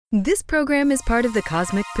This program is part of the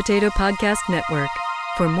Cosmic Potato Podcast Network.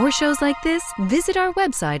 For more shows like this, visit our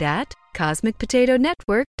website at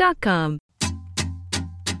cosmicpotatonetwork.com.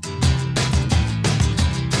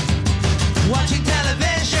 Watching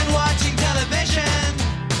television, watching television.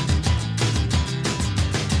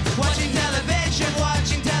 Watching television,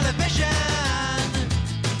 watching television.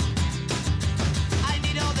 I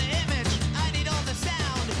need all the image, I need all the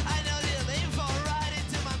sound. I know the info right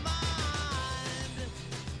into my mind.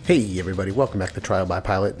 Hey everybody, welcome back to Trial by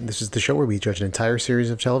Pilot. This is the show where we judge an entire series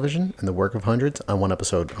of television and the work of hundreds on one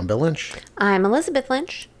episode. I'm Bill Lynch. I'm Elizabeth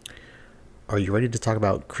Lynch. Are you ready to talk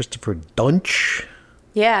about Christopher Dunch?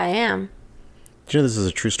 Yeah, I am. Do you know this is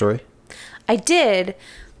a true story? I did.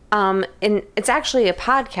 And it's actually a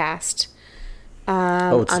podcast.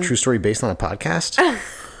 It's a true story based on a podcast?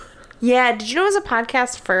 Yeah, did you know it was a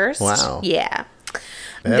podcast first? Wow. Yeah.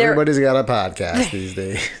 Everybody's got a podcast these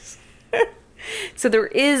days. So there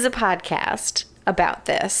is a podcast about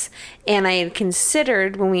this. And I had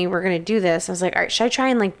considered when we were going to do this, I was like, all right, should I try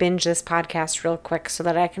and like binge this podcast real quick so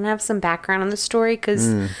that I can have some background on the story?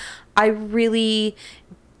 Because I really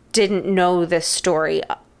didn't know this story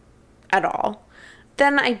at all.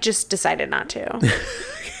 Then I just decided not to.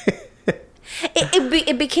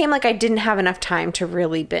 It became like I didn't have enough time to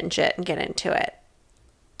really binge it and get into it.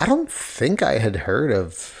 I don't think I had heard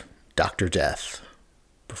of Dr. Death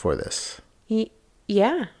before this.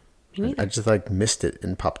 Yeah, me neither. I just missed it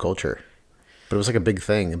in pop culture. But it was like a big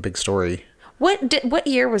thing, a big story. What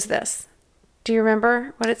year was this? Do you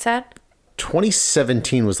remember what it said?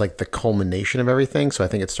 2017 was like the culmination of everything, so I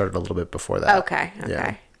think it started a little bit before that. Okay.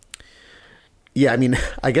 Yeah, I mean,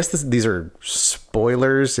 I guess these are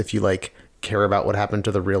spoilers if you care about what happened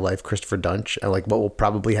to the real life Christopher Dunch and what will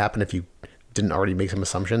probably happen if you didn't already make some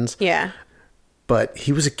assumptions. Yeah. But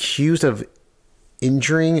he was accused of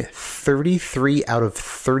injuring 33 out of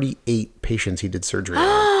 38 patients he did surgery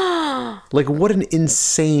on. What an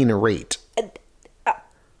insane rate.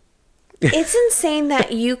 It's insane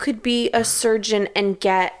that you could be a surgeon and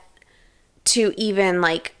get to even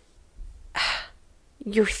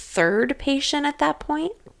your third patient at that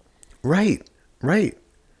point. Right.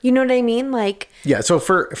 You know what I mean? Yeah, so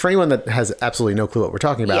for anyone that has absolutely no clue what we're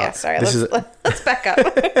talking about. Yeah, sorry, let's back up.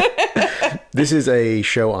 This is a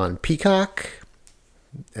show on Peacock,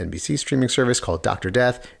 NBC streaming service called Dr.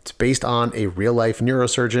 Death. It's based on a real life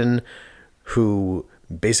neurosurgeon who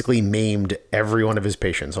basically maimed every one of his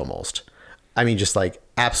patients almost. I mean, just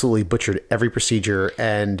absolutely butchered every procedure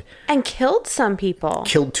and killed some people.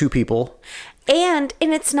 Killed 2 people. And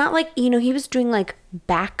it's not he was doing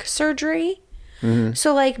back surgery. Mm-hmm.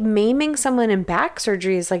 So maiming someone in back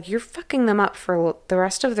surgery is you're fucking them up for the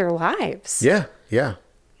rest of their lives. Yeah.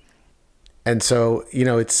 And so,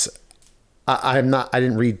 I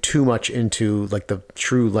didn't read too much into the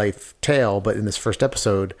true life tale, but in this first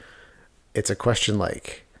episode, it's a question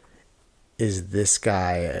is this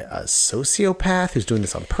guy a sociopath who's doing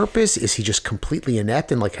this on purpose? Is he just completely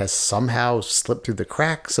inept and has somehow slipped through the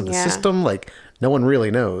cracks of the system? No one really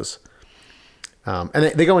knows. And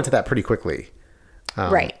they go into that pretty quickly.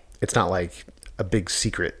 Right. It's not a big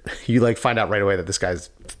secret. You find out right away that this guy's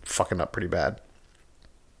fucking up pretty bad.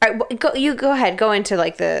 All right, go ahead. Go into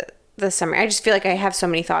the summary. I just feel I have so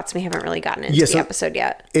many thoughts. We haven't really gotten into the episode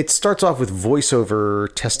yet. It starts off with voiceover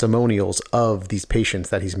testimonials of these patients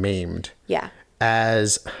that he's maimed. Yeah. Are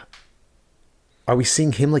we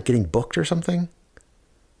seeing him getting booked or something?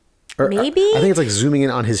 Or, maybe. I think it's zooming in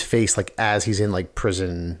on his face as he's in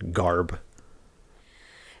prison garb.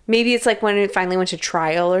 Maybe it's when he finally went to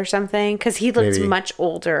trial or something, because he looks much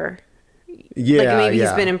older. Yeah, maybe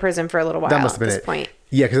he's been in prison for a little while that must have been at this point.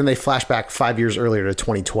 Yeah, because then they flash back 5 years earlier to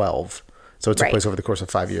 2012. So it took place over the course of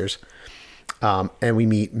 5 years. And we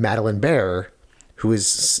meet Madeline Bear, who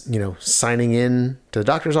is, signing in to the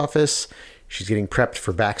doctor's office. She's getting prepped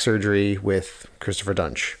for back surgery with Christopher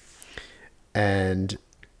Dunch. And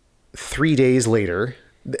 3 days later,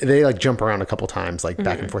 they jump around a couple times,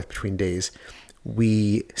 back and forth between days.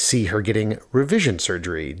 We see her getting revision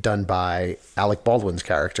surgery done by Alec Baldwin's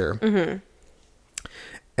character. Mm-hmm.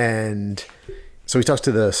 And so he talks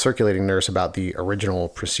to the circulating nurse about the original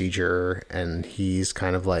procedure, and he's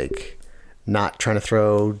kind of not trying to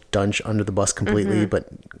throw Dunch under the bus completely, but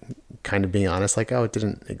kind of being honest, it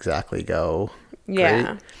didn't exactly go great.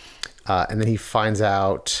 And then he finds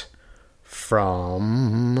out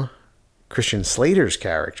from Christian Slater's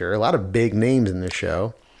character, a lot of big names in this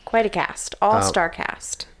show. Quite a cast. All-star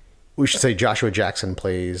cast. We should say Joshua Jackson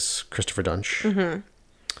plays Christopher Dunch. Mm-hmm.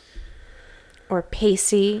 Or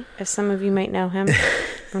Pacey, as some of you might know him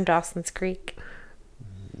from Dawson's Creek.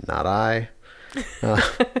 Not I.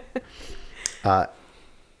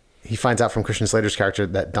 he finds out from Christian Slater's character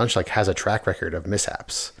that Dunch like has a track record of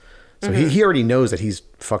mishaps. So he already knows that he's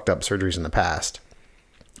fucked up surgeries in the past,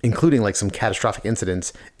 including like some catastrophic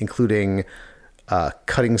incidents, including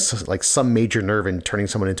cutting like some major nerve and turning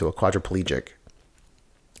someone into a quadriplegic.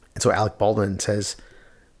 And so Alec Baldwin says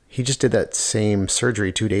he just did that same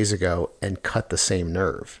surgery 2 days ago and cut the same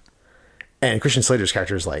nerve. And Christian Slater's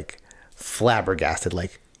character is like flabbergasted,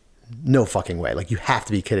 like, no fucking way. Like, you have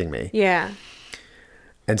to be kidding me. Yeah.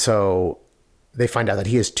 And so they find out that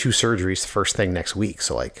he has 2 surgeries the first thing next week.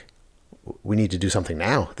 So like, we need to do something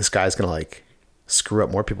now. This guy's going to like screw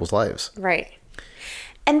up more people's lives. Right.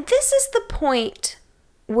 And this is the point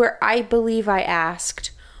where I believe I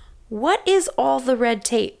asked, what is all the red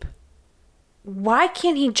tape? Why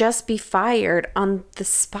can't he just be fired on the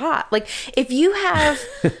spot? Like, if you have,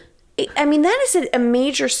 I mean, that is a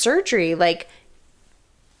major surgery. Like,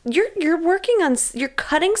 you're working on, you're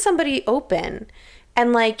cutting somebody open,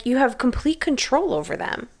 and like, you have complete control over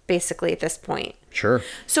them, basically, at this point. Sure.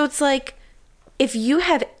 So it's like, if you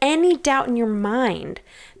have any doubt in your mind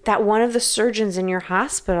that one of the surgeons in your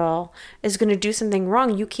hospital is going to do something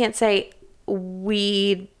wrong, you can't say,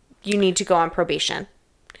 you need to go on probation.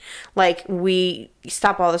 Like, we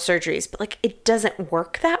stop all the surgeries. But like, it doesn't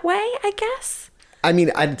work that way, I guess. I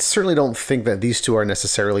mean, I certainly don't think that these 2 are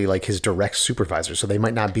necessarily like his direct supervisors. So they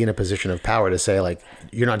might not be in a position of power to say like,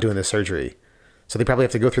 you're not doing this surgery. So they probably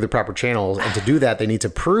have to go through the proper channels. And to do that, they need to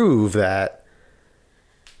prove that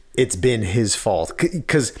it's been his fault.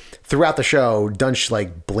 Because throughout the show, Dunch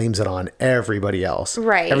like blames it on everybody else.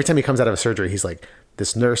 Right. Every time he comes out of a surgery, he's like,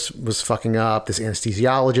 this nurse was fucking up. This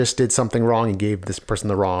anesthesiologist did something wrong and gave this person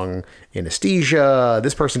the wrong anesthesia.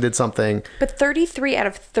 This person did something. But 33 out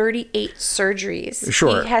of 38 surgeries,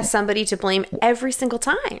 Sure. he has somebody to blame every single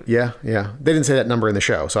time. Yeah, yeah. They didn't say that number in the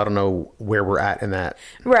show, so I don't know where we're at in that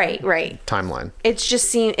Right. timeline. It's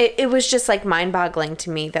just it was just like mind-boggling to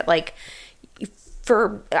me that like,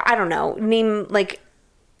 for, I don't know, name like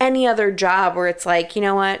any other job where it's like, you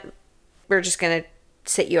know what, we're just going to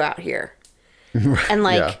sit you out here. And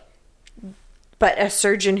like, but a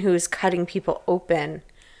surgeon who's cutting people open,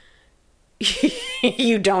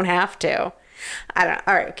 you don't have to. I don't know.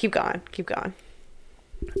 All right, keep going.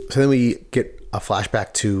 So then we get a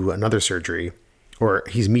flashback to another surgery where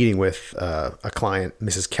he's meeting with a client,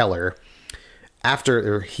 Mrs. Keller,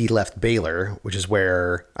 after he left Baylor, which is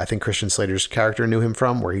where I think Christian Slater's character knew him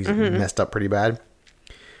from, where he's messed up pretty bad.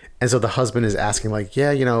 And so the husband is asking like,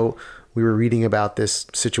 yeah, you know, we were reading about this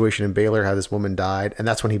situation in Baylor, how this woman died. And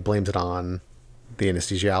that's when he blames it on the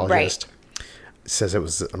anesthesiologist. Right. Says it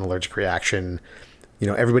was an allergic reaction. You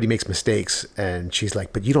know, everybody makes mistakes. And she's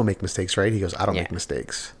like, but you don't make mistakes, right? He goes, I don't make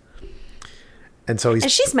mistakes. And so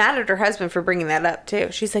and she's mad at her husband for bringing that up too.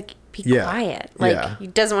 She's like, be quiet. Like, he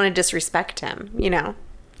doesn't want to disrespect him, you know?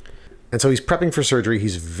 And so he's prepping for surgery.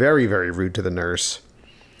 He's very, very rude to the nurse.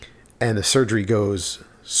 And the surgery goes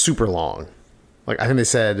super long. Like, I think they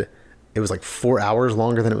said it was like 4 hours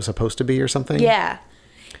longer than it was supposed to be or something. Yeah.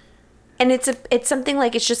 And it's something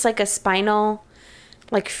like, it's just like a spinal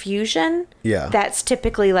like fusion. Yeah. That's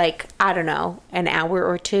typically like, I don't know, an hour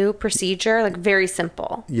or 2 procedure, like very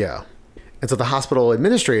simple. Yeah. And so the hospital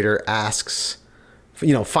administrator asks,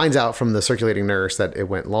 you know, finds out from the circulating nurse that it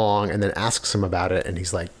went long and then asks him about it. And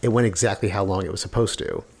he's like, it went exactly how long it was supposed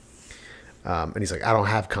to. And he's like, I don't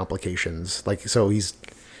have complications. Like, so he's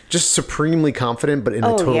just supremely confident, but in a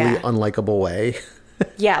totally unlikable way.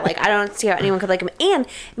 Yeah, like, I don't see how anyone could like him. And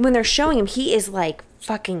when they're showing him, he is like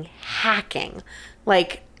fucking hacking.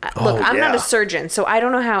 Like, look, I'm not a surgeon, so I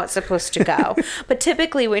don't know how it's supposed to go. But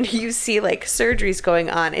typically when you see like surgeries going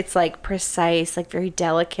on, it's like precise, like very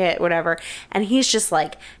delicate, whatever. And he's just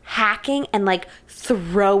like hacking and like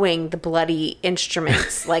throwing the bloody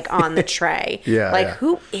instruments like on the tray.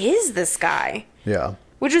 Who is this guy? Yeah.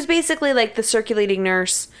 Which was basically like the circulating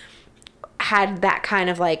nurse had that kind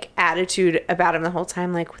of like attitude about him the whole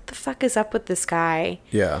time. Like, what the fuck is up with this guy?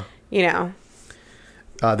 Yeah. You know?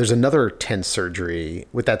 There's another tense surgery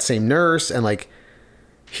with that same nurse, and like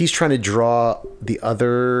he's trying to draw the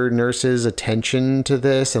other nurses' attention to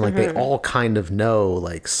this, and like they all kind of know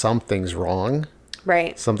like something's wrong.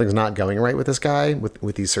 Right. Something's not going right with this guy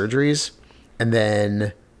with these surgeries. And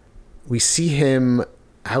then we see him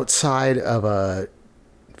outside of a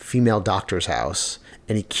female doctor's house,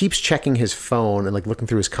 and he keeps checking his phone and like looking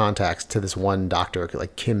through his contacts to this one doctor,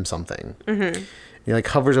 like Kim something. He like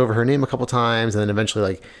hovers over her name a couple times, and then eventually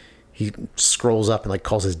like he scrolls up and like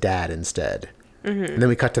calls his dad instead. And then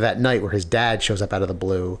we cut to that night where his dad shows up out of the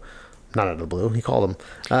blue. Not out of the blue, he called him.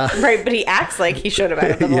 Right, but he acts like he showed up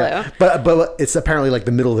out of the blue. Yeah. But it's apparently like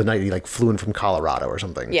the middle of the night. He like flew in from Colorado or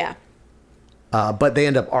something. Yeah. But they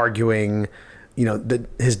end up arguing. You know,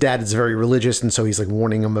 his dad is very religious, and so he's like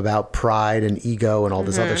warning him about pride and ego and all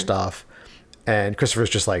this other stuff. And Christopher's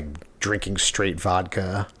just like drinking straight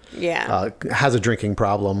vodka. Yeah. Has a drinking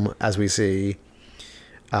problem, as we see.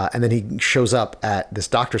 And then he shows up at this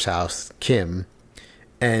doctor's house, Kim,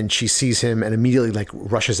 and she sees him and immediately like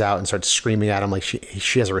rushes out and starts screaming at him like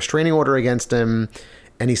she has a restraining order against him.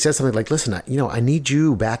 And he says something like, listen, I need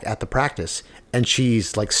you back at the practice. And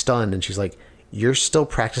she's like stunned, and she's like, you're still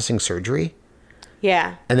practicing surgery?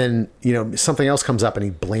 Yeah. And then, you know, something else comes up and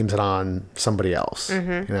he blames it on somebody else,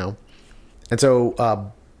 you know? And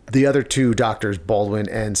so the other two doctors, Baldwin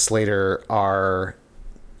and Slater, are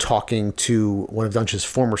talking to one of Dunch's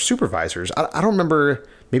former supervisors. I don't remember,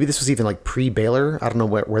 maybe this was even like pre-Baylor. I don't know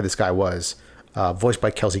where this guy was, voiced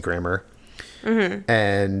by Kelsey Grammer.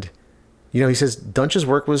 And, you know, he says Dunch's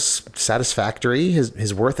work was satisfactory.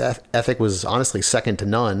 His work ethic was honestly second to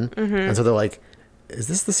none. And so they're like, is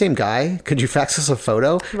this the same guy? Could you fax us a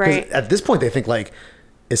photo? 'Cause Right. at this point, they think like,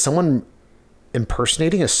 is someone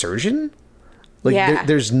impersonating a surgeon? Like, Yeah.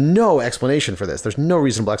 there's no explanation for this. There's no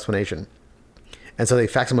reasonable explanation. And so they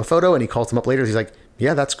fax him a photo, and he calls him up later. He's like,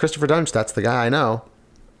 yeah, that's Christopher Dunch. That's the guy I know.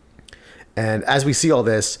 And as we see all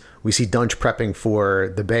this, we see Dunch prepping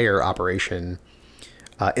for the Bayer operation.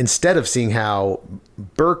 Instead of seeing how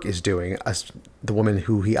Burke is doing, the woman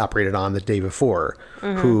who he operated on the day before,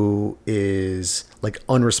 who is like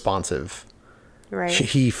unresponsive. Right.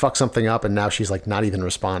 He fucks something up, and now she's like not even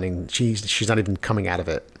responding. She's not even coming out of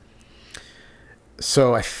it.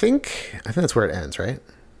 So I think that's where it ends, right?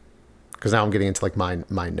 Because now I'm getting into like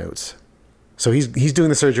my notes. So he's doing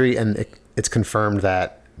the surgery, and it's confirmed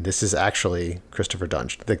that this is actually Christopher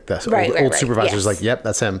Dunch. The old supervisor is like, yep,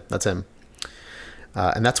 that's him. That's him.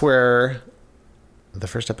 And that's where the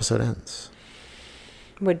first episode ends.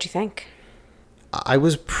 What'd you think? I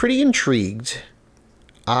was pretty intrigued.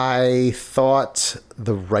 I thought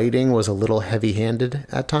the writing was a little heavy-handed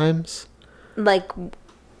at times. Like,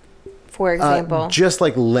 for example? Just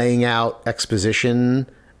like laying out exposition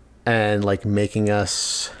and like making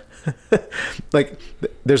us like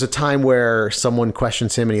there's a time where someone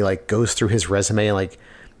questions him and he like goes through his resume and like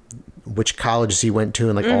which colleges he went to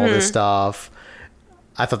and like all this stuff.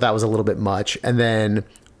 I thought that was a little bit much. And then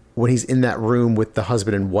when he's in that room with the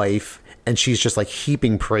husband and wife and she's just like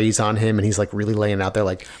heaping praise on him and he's like really laying out there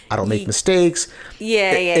like, I don't make mistakes.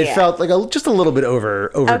 It felt like just a little bit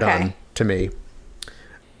overdone to me.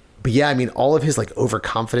 But yeah, I mean, all of his like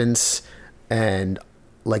overconfidence and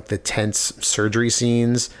like the tense surgery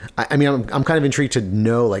scenes. I mean, I'm kind of intrigued to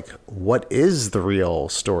know like what is the real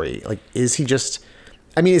story? Like, is he just?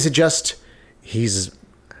 I mean, is it just he's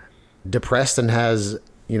depressed and has,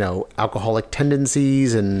 you know, alcoholic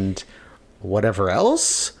tendencies and whatever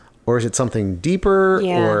else, or is it something deeper?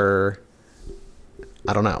 Yeah. Or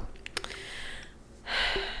I don't know.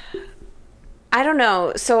 I don't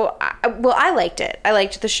know. So, I liked it. I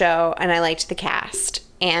liked the show and I liked the cast.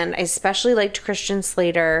 And I especially liked Christian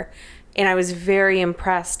Slater. And I was very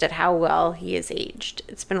impressed at how well he is aged.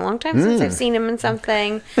 It's been a long time since I've seen him in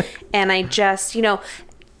something. And I just, you know,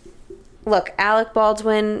 look, Alec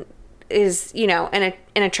Baldwin is, you know, an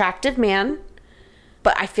attractive man.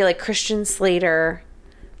 But I feel like Christian Slater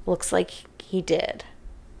looks like he did.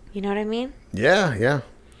 You know what I mean? Yeah.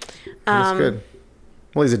 That's good.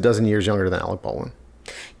 Well, he's a dozen years younger than Alec Baldwin.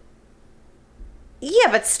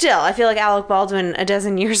 Yeah, but still, I feel like Alec Baldwin a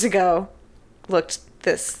dozen years ago looked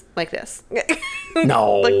like this.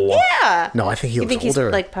 No. Yeah. No, I think he You looks think he's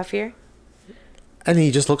older. like puffier? And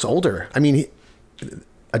he just looks older. I mean,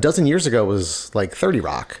 a dozen years ago was like 30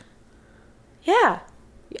 Rock. Yeah.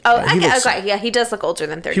 Oh, He looks- okay. Yeah, he does look older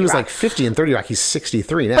than 30 He was Rock. like 50 in 30 Rock. He's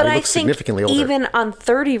 63 now. But He I looks think significantly older. even on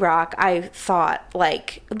 30 Rock, I thought,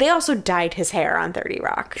 like, they also dyed his hair on 30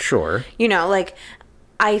 Rock. Sure. You know, like,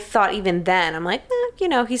 I thought even then, I'm like, you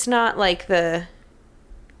know, he's not like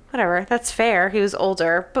whatever, that's fair. He was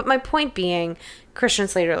older. But my point being, Christian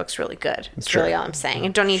Slater looks really good. That's Sure. really all I'm saying. I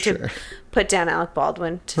don't need to put down Alec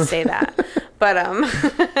Baldwin to say that. But,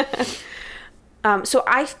 so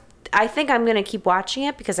I think I'm going to keep watching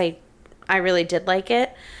it because I really did like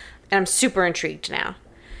it. And I'm super intrigued now.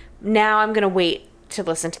 Now I'm going to wait to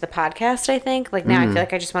listen to the podcast, I think. Like, now I feel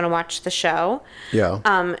like I just want to watch the show.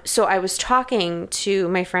 Yeah. So I was talking to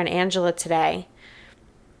my friend Angela today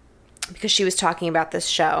because she was talking about this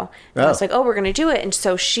show. And I was like, we're going to do it. And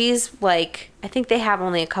so she's like, I think they have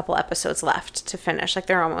only a couple episodes left to finish. Like,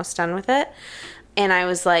 they're almost done with it. And I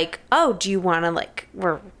was like, do you want to, like,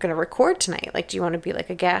 we're going to record tonight. Like, do you want to be, like,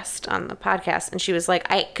 a guest on the podcast? And she was like,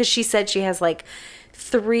 because she said she has, like,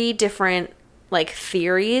 3 different, like,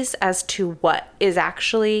 theories as to what is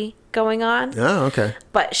actually going on. Oh, okay.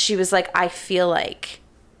 But she was like, I feel like,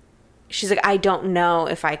 she's like, I don't know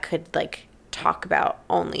if I could like talk about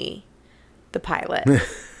only the pilot.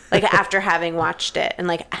 Like after having watched it and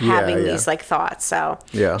like having these like thoughts. So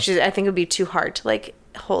Yeah. I think it would be too hard to like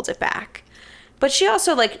hold it back. But she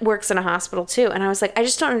also like works in a hospital too. And I was like, I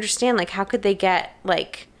just don't understand. Like, how could they get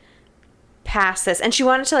like past this? And she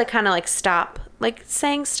wanted to like kind of like stop like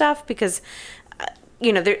saying stuff because,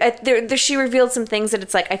 you know, she revealed some things that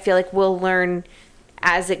it's like, I feel like we'll learn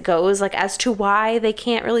as it goes, like as to why they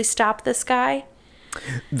can't really stop this guy.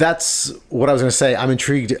 That's what I was going to say. I'm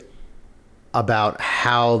intrigued about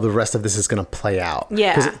how the rest of this is going to play out.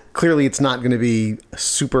 Yeah. Because clearly it's not going to be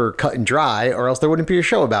super cut and dry, or else there wouldn't be a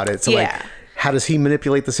show about it. So, like, how does he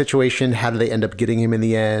manipulate the situation? How do they end up getting him in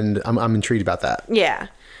the end? I'm intrigued about that. Yeah.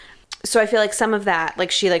 So I feel like some of that,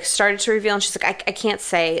 like, she, like, started to reveal, and she's like, I can't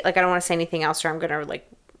say, like, I don't want to say anything else, or I'm going to, like,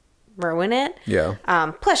 ruin it. Yeah.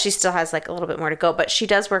 Plus, she still has, like, a little bit more to go, but she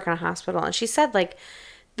does work in a hospital, and she said, like,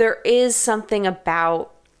 there is something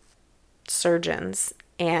about surgeons,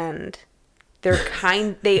 and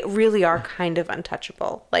they really are kind of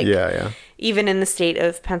untouchable. Like, even in the state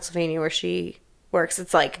of Pennsylvania where she works,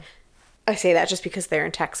 it's like, I say that just because they're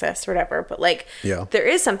in Texas or whatever, but like, there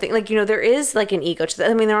is something, like, you know, there is like an ego to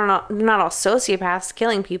that. I mean, they're not all sociopaths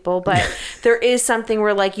killing people, but there is something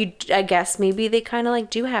where like I guess maybe they kind of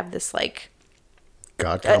like do have this like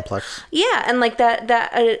God complex. Yeah. And like that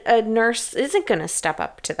a nurse isn't going to step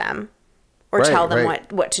up to them or tell them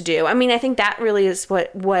what to do. I mean, I think that really is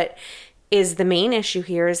what is the main issue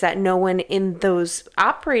here, is that no one in those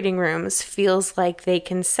operating rooms feels like they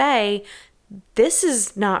can say, this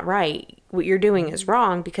is not right. What you're doing is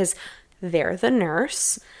wrong, because they're the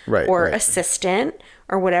nurse or assistant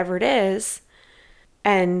or whatever it is.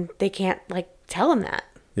 And they can't like tell them that.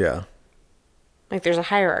 Yeah. Like there's a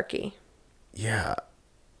hierarchy. Yeah.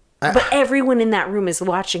 But everyone in that room is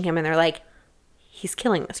watching him and they're like, he's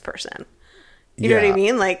killing this person. You know what I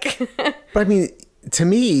mean? Like, but I mean, to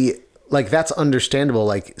me, like, that's understandable.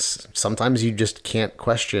 Like, sometimes you just can't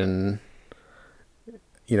question,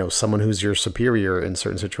 you know, someone who's your superior in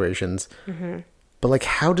certain situations. Mm-hmm. But, like,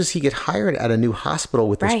 how does he get hired at a new hospital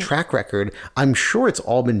with this track record? I'm sure it's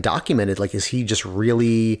all been documented. Like, is he just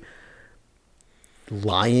really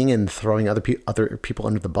lying and throwing other people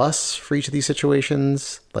under the bus for each of these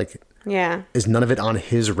situations? Like, is none of it on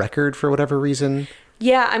his record for whatever reason?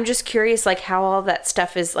 Yeah, I'm just curious, like, how all that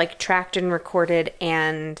stuff is, like, tracked and recorded,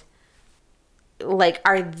 and like,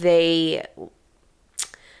 are they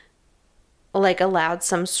like allowed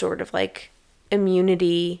some sort of like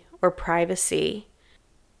immunity or privacy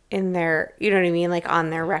in their, you know what I mean, like on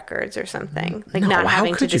their records or something, like not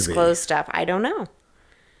having to disclose stuff? I don't know.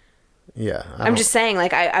 Yeah, I'm just saying,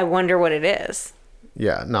 like, I wonder what it is.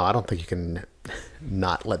 Yeah, no, I don't think you can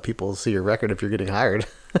not let people see your record if you're getting hired.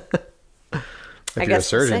 If you're a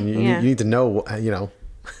surgeon, you need to know, you know,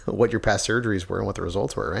 what your past surgeries were and what the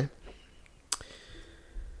results were, right?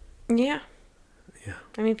 Yeah.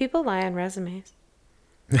 I mean, people lie on resumes.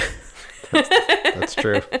 That's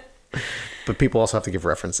true. But people also have to give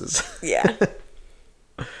references. Yeah.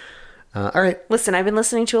 All right. Listen, I've been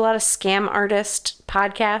listening to a lot of scam artist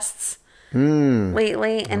podcasts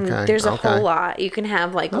lately, and there's a whole lot. You can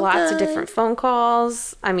have like lots of different phone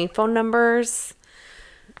calls. I mean, phone numbers.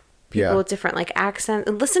 People with different like accents.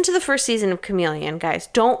 Listen to the first season of Chameleon, guys.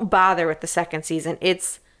 Don't bother with the second season.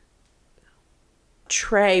 It's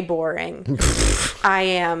boring. I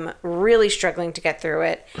am really struggling to get through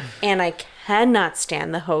it, and I cannot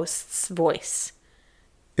stand the host's voice.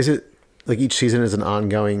 Is it like each season is an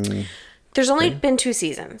ongoing? There's only been 2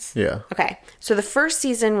 seasons. Yeah. Okay. So the first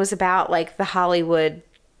season was about like the Hollywood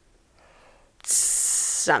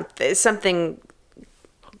something.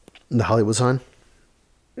 The Hollywood sign?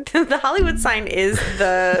 The Hollywood sign is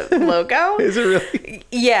the logo. Is it really?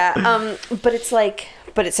 Yeah. But it's like,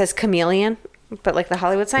 but it says Chameleon, but like the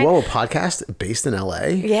Hollywood sign. Whoa, a podcast based in LA?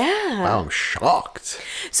 Yeah. Wow, I'm shocked.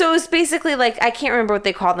 So it was basically like, I can't remember what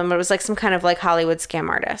they called them, but it was like some kind of like Hollywood scam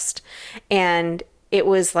artist. And it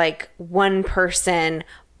was like one person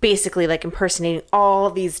basically like impersonating all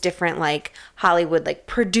these different like Hollywood like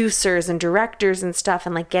producers and directors and stuff,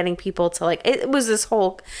 and like getting people to like, it was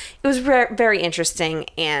very interesting,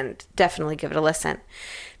 and definitely give it a listen.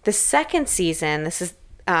 The second season, this is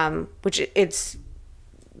which it's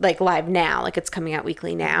like live now, like it's coming out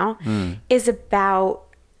weekly now, is about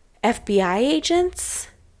FBI agents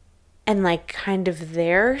and like kind of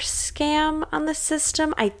their scam on the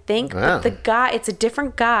system, I think. Wow. But it's a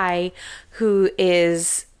different guy who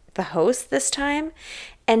is the host this time,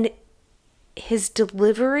 and his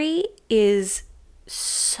delivery is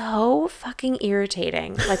so fucking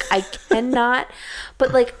irritating. Like, I cannot,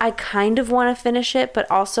 but like, I kind of want to finish it, but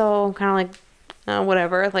also I'm kind of like,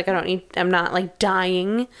 whatever. Like, I'm not like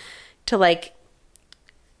dying to like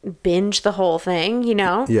binge the whole thing, you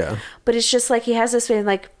know? Yeah. But it's just like, he has this way,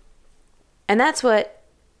 like, and that's what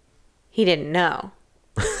he didn't know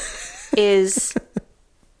is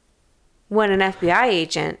when an FBI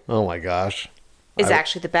agent Oh my gosh. is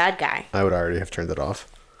actually the bad guy. I would already have turned it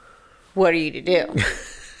off. What are you to do?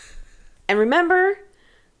 And remember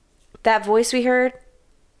that voice we heard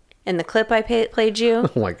in the clip I played you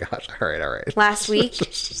Oh my gosh. All right. last week?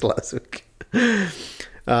 Just last week.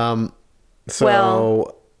 So,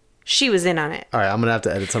 Well, she was in on it. all right, I'm going to have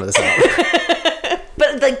to edit some of this out.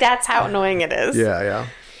 But like, that's how annoying it is. Yeah.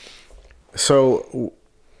 So,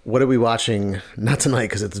 what are we watching? Not tonight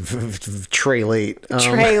because it's Trey late.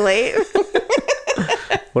 Trey late.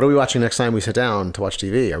 What are we watching next time we sit down to watch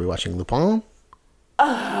TV? Are we watching Lupin?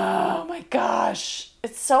 Oh my gosh.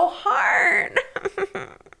 It's so hard.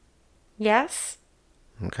 Yes?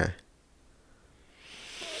 Okay.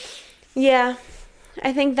 Yeah.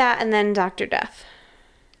 I think that, and then Dr. Death.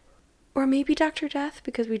 Or maybe Dr. Death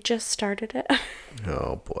because we just started it.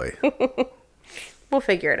 Oh boy. We'll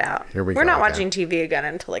figure it out. Here we We're go not again. watching TV again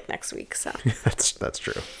until like next week, so. That's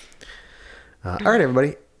true. All right,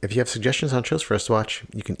 everybody. If you have suggestions on shows for us to watch,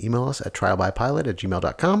 you can email us at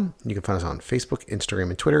trialbypilot@gmail.com. You can find us on Facebook, Instagram,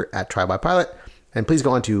 and Twitter at trialbypilot. And please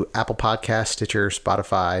go on to Apple Podcasts, Stitcher,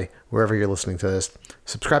 Spotify, wherever you're listening to this.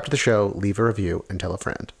 Subscribe to the show, leave a review, and tell a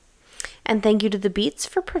friend. And thank you to the Beats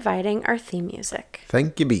for providing our theme music.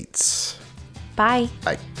 Thank you, Beats. Bye.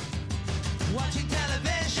 Bye. What